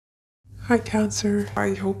Hi Cancer,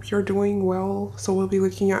 I hope you're doing well. So we'll be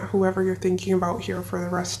looking at whoever you're thinking about here for the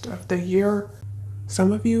rest of the year.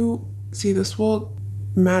 Some of you, see, this will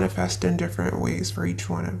manifest in different ways for each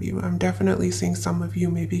one of you. I'm definitely seeing some of you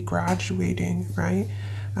maybe graduating, right?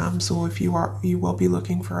 So if you will be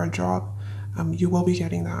looking for a job, you will be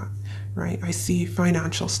getting that, right? I see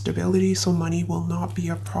financial stability, so money will not be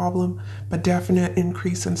a problem, but definite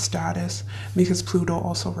increase in status because Pluto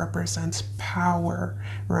also represents power,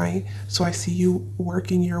 right? So I see you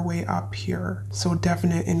working your way up here, so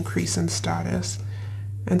definite increase in status.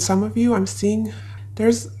 And some of you, I'm seeing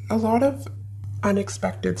there's a lot of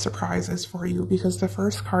unexpected surprises for you because the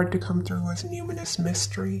first card to come through was Numinous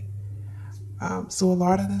Mystery. So a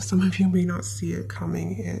lot of this, some of you may not see it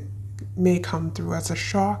coming. It may come through as a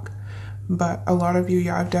shock, but a lot of you,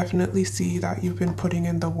 yeah, I definitely see that you've been putting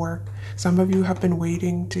in the work. Some of you have been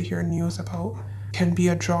waiting to hear news about, can be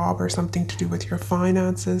a job or something to do with your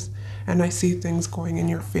finances, and I see things going in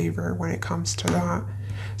your favor when it comes to that.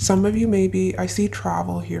 Some of you, maybe, I see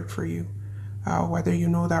travel here for you, whether you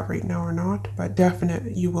know that right now or not, but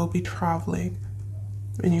definitely you will be traveling.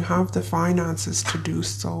 And you have the finances to do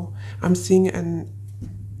so. I'm seeing an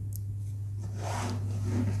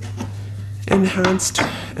enhanced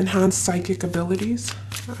psychic abilities.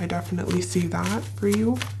 I definitely see that for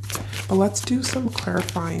you. But let's do some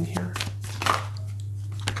clarifying here.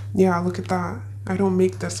 Yeah, look at that. I don't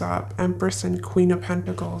make this up. Empress and Queen of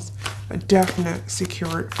Pentacles. A definite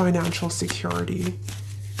financial security.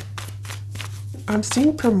 I'm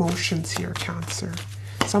seeing promotions here, Cancer.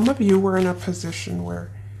 Some of you were in a position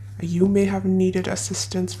where you may have needed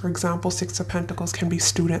assistance. For example, Six of Pentacles can be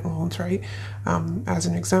student loans, right? As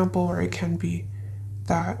an example, or it can be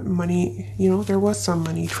that money, there was some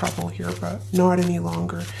money trouble here, but not any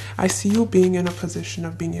longer. I see you being in a position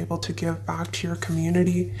of being able to give back to your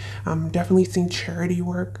community. Definitely seeing charity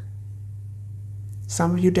work.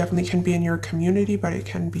 Some of you definitely can be in your community, but it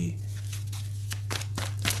can be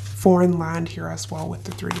foreign land here as well with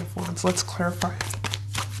the Three of Wands. Let's clarify.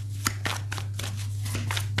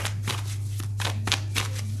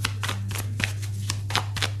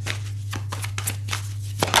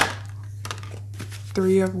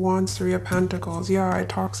 Three of Wands, Three of Pentacles. Yeah, it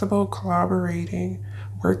talks about collaborating,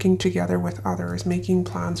 working together with others, making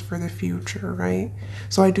plans for the future, right?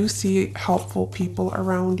 So I do see helpful people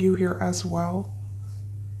around you here as well.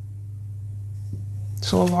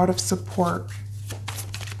 So a lot of support,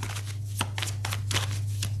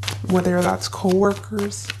 whether that's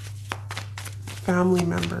co-workers, family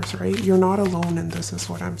members, right? You're not alone in this is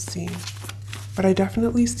what I'm seeing. But I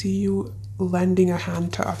definitely see you lending a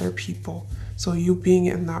hand to other people. So you being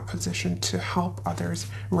in that position to help others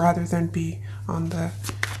rather than be on the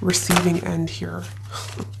receiving end here.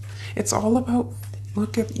 It's all about,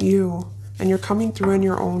 look at you. And you're coming through in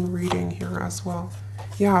your own reading here as well.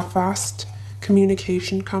 Yeah, fast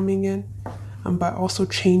communication coming in, but also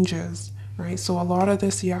changes, right? So a lot of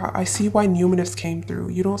this, yeah, I see why Numinous came through.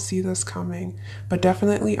 You don't see this coming, but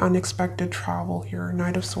definitely unexpected travel here.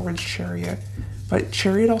 Knight of Swords, Chariot. But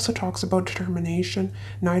Chariot also talks about determination.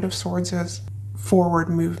 Knight of Swords is forward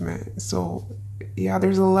movement. So yeah,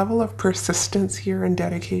 there's a level of persistence here and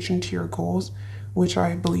dedication to your goals, which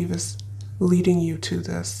I believe is leading you to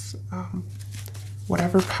this,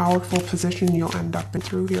 whatever powerful position you'll end up in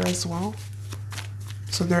through here as well.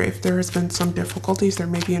 So if there has been some difficulties, there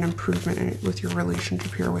may be an improvement with your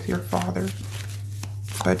relationship here with your father.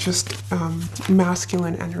 But just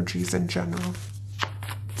masculine energies in general.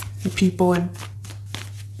 People in,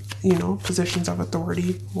 positions of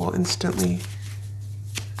authority will instantly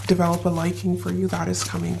develop a liking for you. That is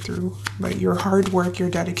coming through. But your hard work, your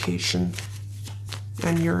dedication,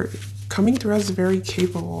 and you're coming through as very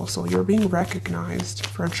capable. So you're being recognized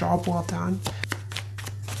for a job well done.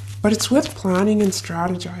 But it's with planning and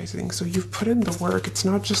strategizing. So you've put in the work. It's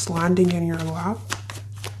not just landing in your lap.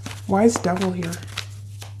 Why is Devil here?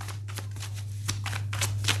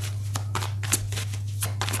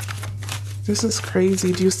 This is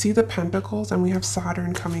crazy. Do you see the Pentacles? And we have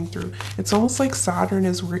Saturn coming through. It's almost like Saturn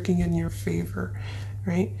is working in your favor,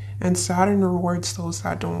 right? And Saturn rewards those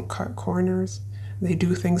that don't cut corners. They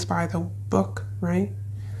do things by the book, right?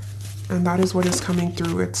 And that is what is coming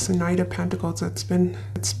through. It's the Knight of Pentacles.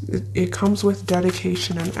 It comes with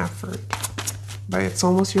dedication and effort. But it's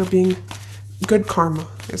almost you're being, good karma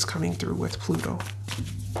is coming through with Pluto.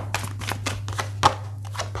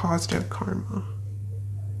 Positive karma.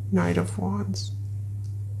 Knight of Wands.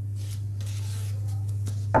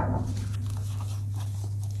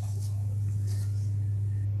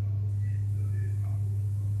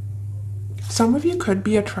 Some of you could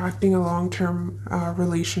be attracting a long-term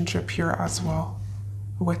relationship here as well.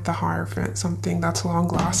 with the Hierophant, something that's long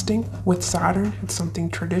lasting. With Saturn, it's something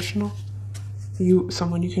traditional.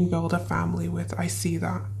 Someone you can build a family with. I see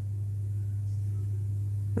that.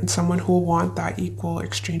 And someone who will want that equal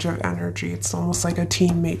exchange of energy. It's almost like a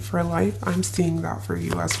teammate for life. I'm seeing that for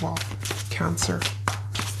you as well, Cancer.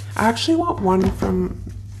 I actually want one from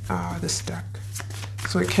this deck.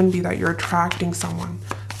 So it can be that you're attracting someone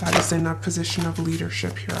that is in a position of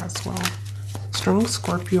leadership here as well. Strong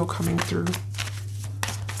Scorpio coming through.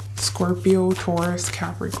 Scorpio, Taurus,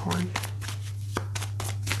 Capricorn.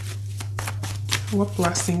 What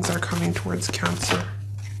blessings are coming towards Cancer?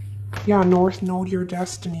 Yeah, North Node, your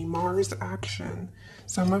destiny. Mars action.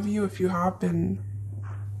 Some of you, if you have been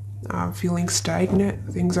feeling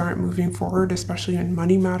stagnant, things aren't moving forward, especially in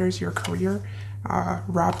money matters, your career,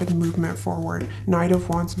 rapid movement forward. Knight of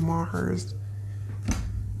Wands, Mars.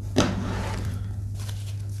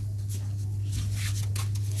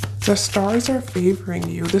 The stars are favoring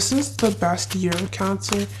you. This is the best year,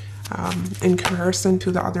 Cancer, in comparison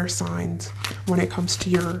to the other signs when it comes to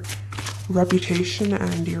your reputation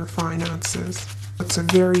and your finances. It's a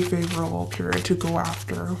very favorable period to go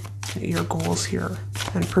after your goals here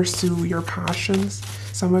and pursue your passions.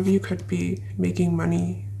 Some of you could be making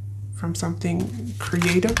money from something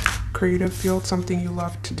creative field, something you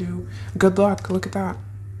love to do. Good luck. Look at that.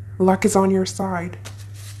 Luck is on your side.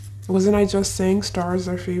 Wasn't I just saying stars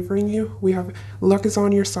are favoring you? We have luck is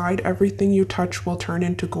on your side. Everything you touch will turn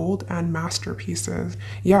into gold and masterpieces.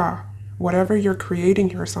 Yeah, whatever you're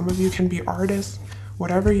creating here, some of you can be artists.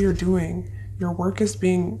 Whatever you're doing, your work is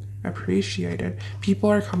being appreciated. People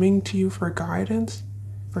are coming to you for guidance,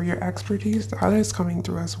 for your expertise. That is coming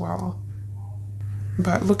through as well.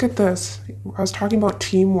 But look at this. I was talking about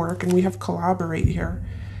teamwork, and we have collaborate here.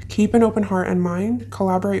 Keep an open heart and mind.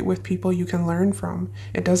 Collaborate with people you can learn from.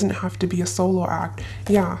 It doesn't have to be a solo act.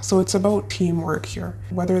 Yeah, so it's about teamwork here.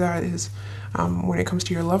 Whether that is when it comes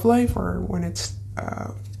to your love life or when it's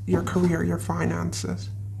your career, your finances.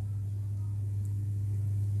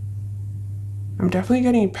 I'm definitely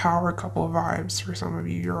getting power couple vibes for some of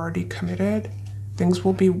you. You're already committed. Things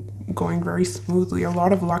will be going very smoothly. A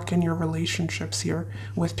lot of luck in your relationships here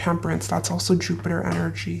with Temperance. That's also Jupiter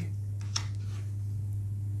energy.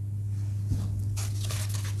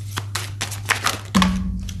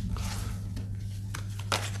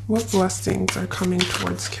 What blessings are coming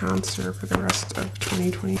towards Cancer for the rest of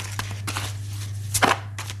 2020?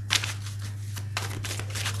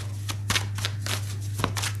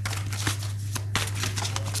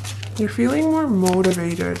 You're feeling more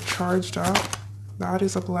motivated, charged up. That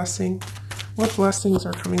is a blessing. What blessings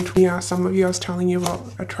are coming to? Yeah, some of you, I was telling you about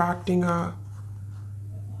attracting a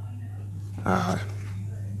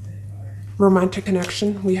romantic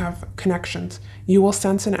connection. We have connections. You will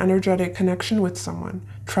sense an energetic connection with someone.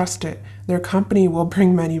 Trust it. Their company will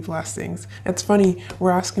bring many blessings. It's funny,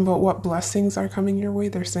 we're asking about what blessings are coming your way.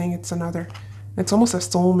 They're saying it's almost a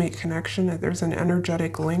soulmate connection. There's an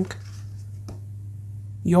energetic link.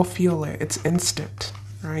 You'll feel it. It's instant,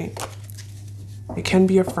 right? It can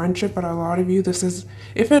be a friendship, but a lot of you,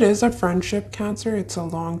 if it is a friendship, Cancer, it's a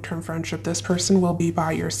long-term friendship. This person will be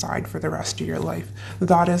by your side for the rest of your life.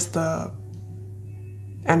 That is the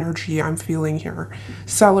energy I'm feeling here.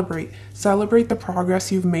 Celebrate the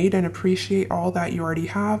progress you've made and appreciate all that you already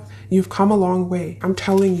have. You've come a long way. I'm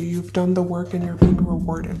telling you, you've done the work and you're being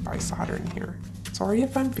rewarded by Saturn here. Sorry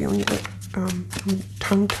if I'm feeling a bit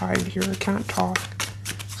tongue-tied here. I can't talk.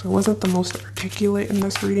 So I wasn't the most articulate in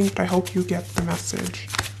this reading, but I hope you get the message.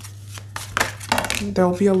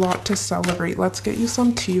 There'll be a lot to celebrate. Let's get you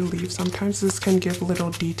some tea leaves. Sometimes this can give little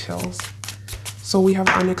details. So we have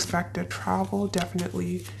unexpected travel,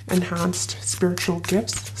 definitely enhanced spiritual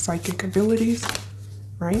gifts, psychic abilities,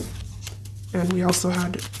 right? And we also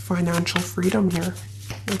had financial freedom here.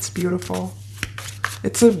 It's beautiful.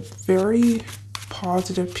 It's a very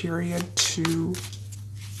positive period to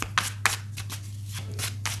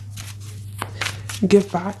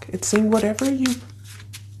give back. It's saying whatever you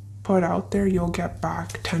put out there, you'll get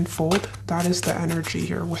back tenfold. That is the energy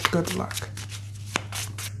here with good luck.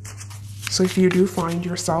 So if you do find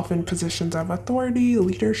yourself in positions of authority,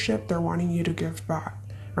 leadership, they're wanting you to give back,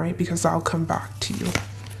 right? Because I'll come back to you.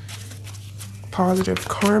 Positive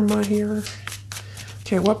karma here.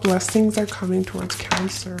 Okay, what blessings are coming towards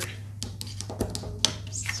Cancer?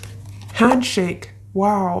 Handshake.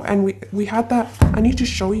 Wow. And we had that. I need to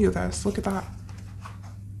show you this. Look at that.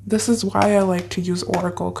 This is why I like to use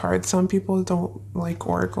oracle cards. Some people don't like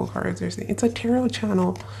oracle cards. They're saying it's a tarot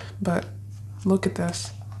channel, but look at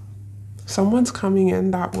this. Someone's coming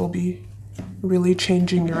in that will be really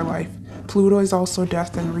changing your life. Pluto is also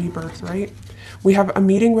death and rebirth, right? We have a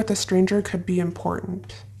meeting with a stranger could be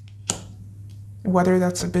important. Whether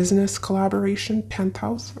that's a business collaboration, 10th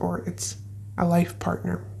house, or it's a life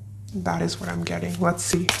partner. That is what I'm getting. Let's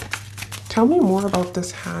see. Tell me more about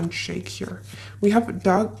this handshake here. We have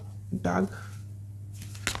Doug. I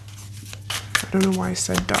don't know why I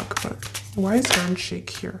said Doug, but why is handshake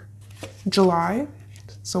here? July.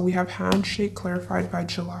 So we have handshake clarified by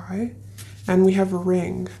July. And we have a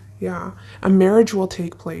ring. Yeah. A marriage will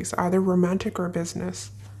take place, either romantic or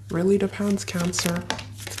business. Really depends, Cancer.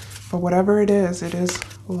 But whatever it is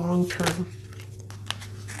long term.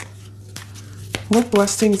 What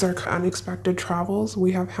blessings are unexpected travels?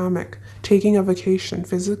 We have hammock, taking a vacation,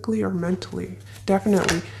 physically or mentally.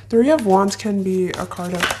 Definitely. Three of Wands can be a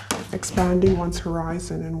card of expanding one's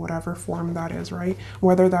horizon in whatever form that is, right?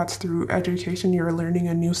 Whether that's through education, you're learning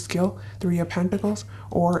a new skill, Three of Pentacles,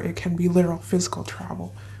 or it can be literal physical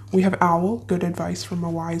travel. We have owl, good advice from a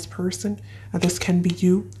wise person. This can be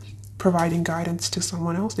you providing guidance to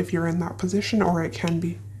someone else if you're in that position, or it can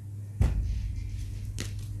be,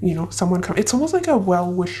 you know, someone come. It's almost like a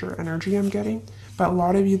well-wisher energy I'm getting, but a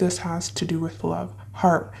lot of you, this has to do with love,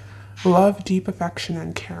 heart, love, deep affection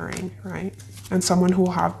and caring, right? And someone who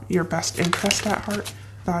will have your best interest at heart,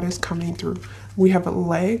 that is coming through. We have a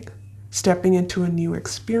leg, stepping into a new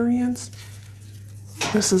experience.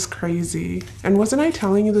 This is crazy. And wasn't I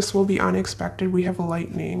telling you this will be unexpected? We have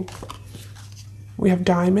lightning. We have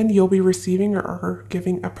diamond, you'll be receiving or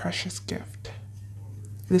giving a precious gift.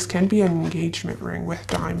 This can be an engagement ring with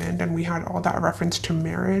diamond, and we had all that reference to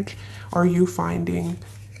marriage, or you finding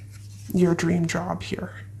your dream job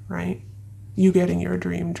here, right? You getting your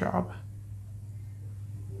dream job.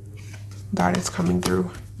 That is coming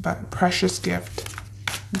through, but precious gift.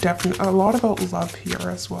 Definitely a lot about love here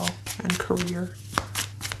as well, and career.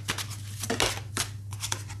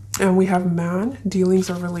 And we have man,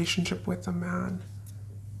 dealings or relationship with a man.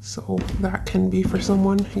 So that can be for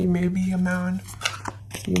someone. You may be a man.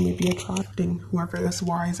 You may be attracting whoever this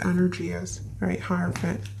wise energy is, right?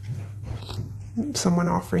 Hierophant. Someone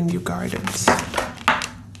offering you guidance.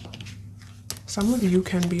 Some of you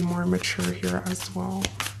can be more mature here as well,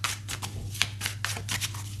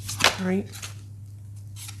 right?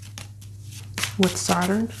 With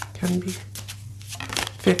Saturn, can be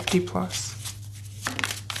 50 plus.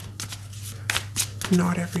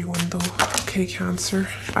 Not everyone though. Okay, Cancer.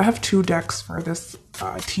 I have 2 decks for this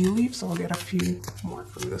tea leaf, so I'll get a few more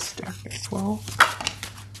from this deck as well.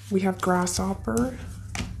 We have grasshopper.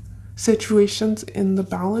 Situations in the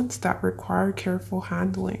balance that require careful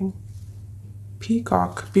handling.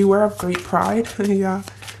 Peacock. Beware of great pride. Yeah,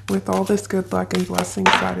 with all this good luck and blessings,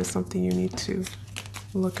 that is something you need to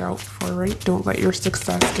look out for, right? Don't let your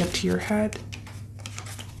success get to your head.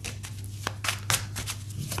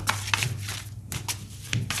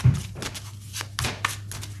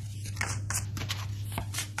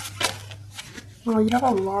 Oh, you have a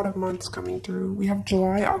lot of months coming through. We have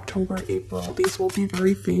July, October, April. These will be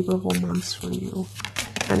very favorable months for you.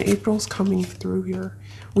 And April's coming through here.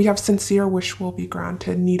 We have sincere wish will be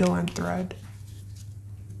granted, needle and thread.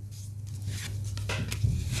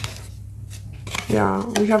 Yeah,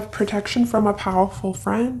 we have protection from a powerful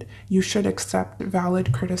friend. You should accept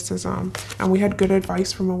valid criticism. And we had good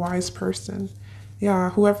advice from a wise person. Yeah,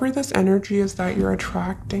 whoever this energy is that you're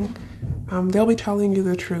attracting, they'll be telling you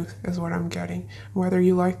the truth is what I'm getting. Whether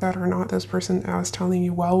you like that or not, this person is telling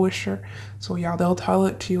you well-wisher. So yeah, they'll tell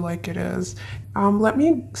it to you like it is. Let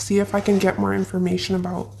me see if I can get more information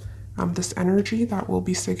about this energy that will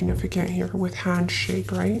be significant here with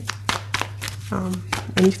handshake, right?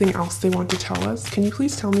 Anything else they want to tell us? Can you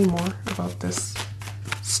please tell me more about this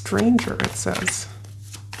stranger, it says.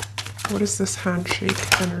 What is this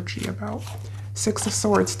handshake energy about? 6 of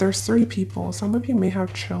Swords. There's 3 people. Some of you may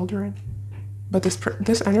have children. But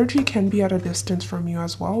this energy can be at a distance from you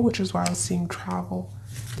as well, which is why I was seeing travel.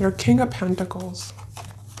 They're King of Pentacles.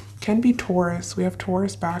 Can be Taurus. We have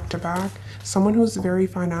Taurus back to back. Someone who's very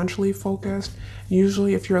financially focused.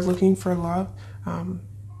 Usually if you're looking for love,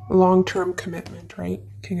 long-term commitment, right?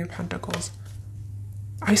 King of Pentacles.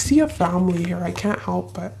 I see a family here. I can't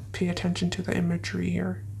help but pay attention to the imagery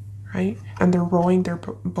here, right? And they're rowing their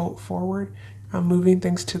boat forward, moving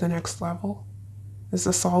things to the next level. This is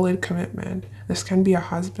a solid commitment. This can be a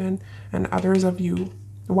husband, and others of you,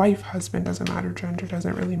 wife, husband, doesn't matter, gender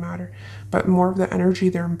doesn't really matter. But more of the energy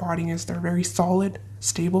they're embodying is they're very solid,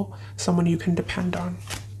 stable, someone you can depend on.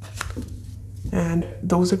 And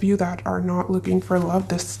those of you that are not looking for love,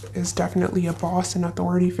 this is definitely a boss, an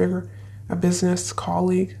authority figure, a business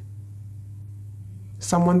colleague,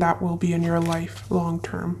 someone that will be in your life long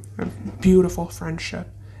term. A beautiful friendship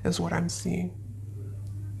is what I'm seeing.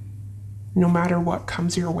 no matter what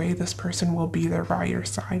comes your way, this person will be there by your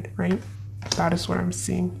side, right? That is what I'm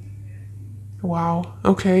seeing. Wow.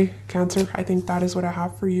 Okay, Cancer, I think that is what I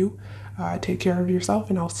have for you. Take care of yourself,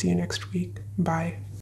 and I'll see you next week. Bye.